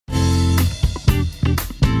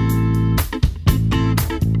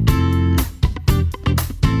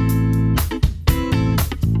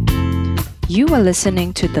You are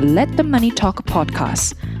listening to the Let the Money Talk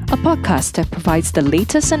podcast, a podcast that provides the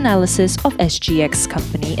latest analysis of SGX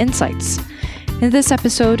company insights. In this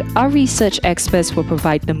episode, our research experts will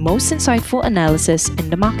provide the most insightful analysis in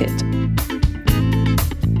the market.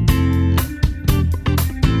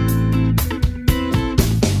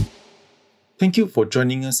 Thank you for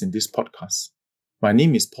joining us in this podcast. My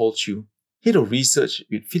name is Paul Chew, Head of Research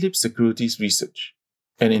with Philips Securities Research.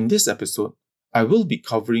 And in this episode, I will be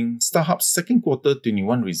covering StarHub's second quarter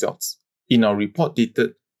 21 results in our report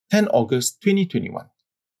dated 10 August 2021.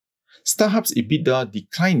 StarHub's EBITDA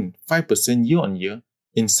declined 5% year-on-year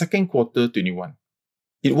in second quarter 21.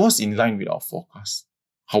 It was in line with our forecast.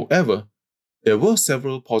 However, there were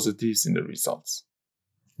several positives in the results.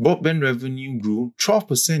 Broadband revenue grew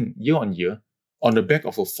 12% year-on-year on the back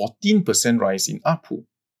of a 14% rise in ARPU.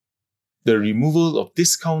 The removal of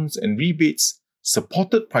discounts and rebates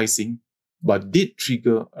supported pricing but did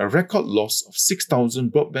trigger a record loss of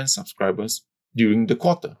 6,000 broadband subscribers during the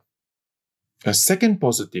quarter. A second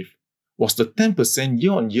positive was the 10%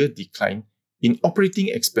 year-on-year decline in operating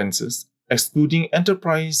expenses excluding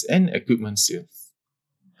enterprise and equipment sales.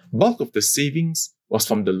 Bulk of the savings was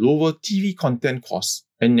from the lower TV content costs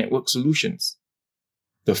and network solutions.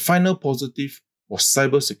 The final positive was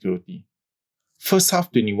cybersecurity. First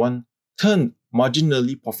half 21 turned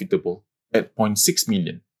marginally profitable at 0.6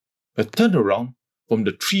 million, a turnaround from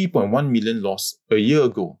the 3.1 million loss a year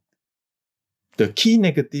ago. The key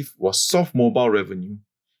negative was soft mobile revenue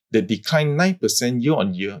that declined 9%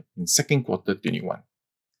 year-on-year in second quarter 21.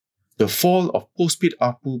 The fall of postpaid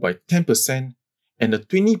ARPU by 10% and a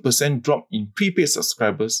 20% drop in prepaid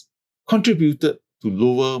subscribers contributed to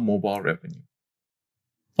lower mobile revenue.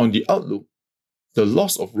 On the outlook, the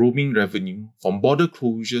loss of roaming revenue from border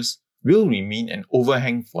closures will remain an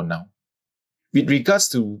overhang for now. With regards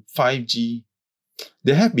to 5G,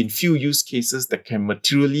 there have been few use cases that can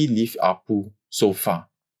materially lift ARPU so far.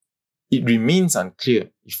 It remains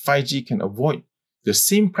unclear if 5G can avoid the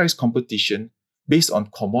same price competition based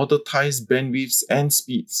on commoditized bandwidths and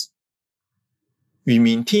speeds. We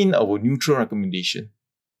maintain our neutral recommendation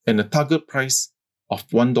and a target price of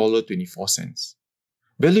 $1.24.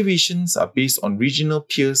 Valuations are based on regional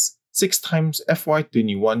peers 6 times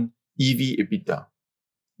FY21 EV EBITDA.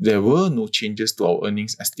 There were no changes to our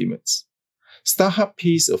earnings estimates. StarHub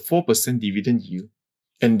pays a 4% dividend yield,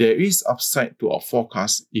 and there is upside to our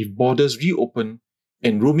forecast if borders reopen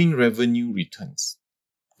and roaming revenue returns.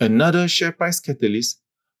 Another share price catalyst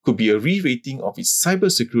could be a re-rating of its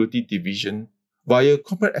cybersecurity division via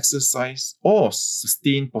corporate exercise or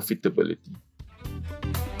sustained profitability.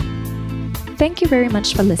 Thank you very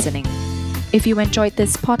much for listening. If you enjoyed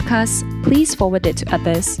this podcast, please forward it to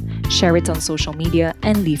others, share it on social media,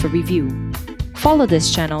 and leave a review. Follow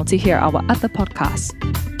this channel to hear our other podcasts.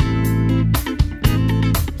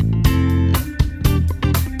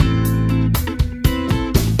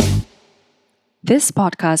 This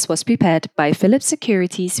podcast was prepared by Philips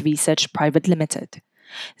Securities Research Private Limited.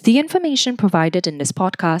 The information provided in this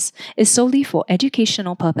podcast is solely for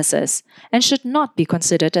educational purposes and should not be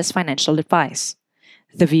considered as financial advice.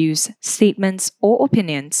 The views, statements, or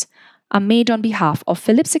opinions are made on behalf of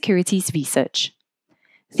Philips Securities Research.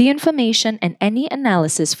 The information and any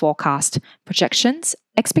analysis, forecast, projections,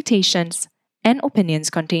 expectations, and opinions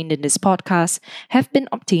contained in this podcast have been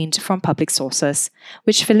obtained from public sources,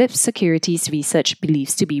 which Philips Securities Research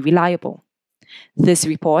believes to be reliable. This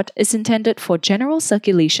report is intended for general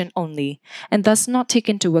circulation only and does not take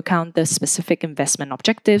into account the specific investment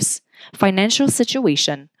objectives, financial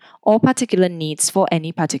situation, or particular needs for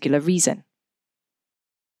any particular reason.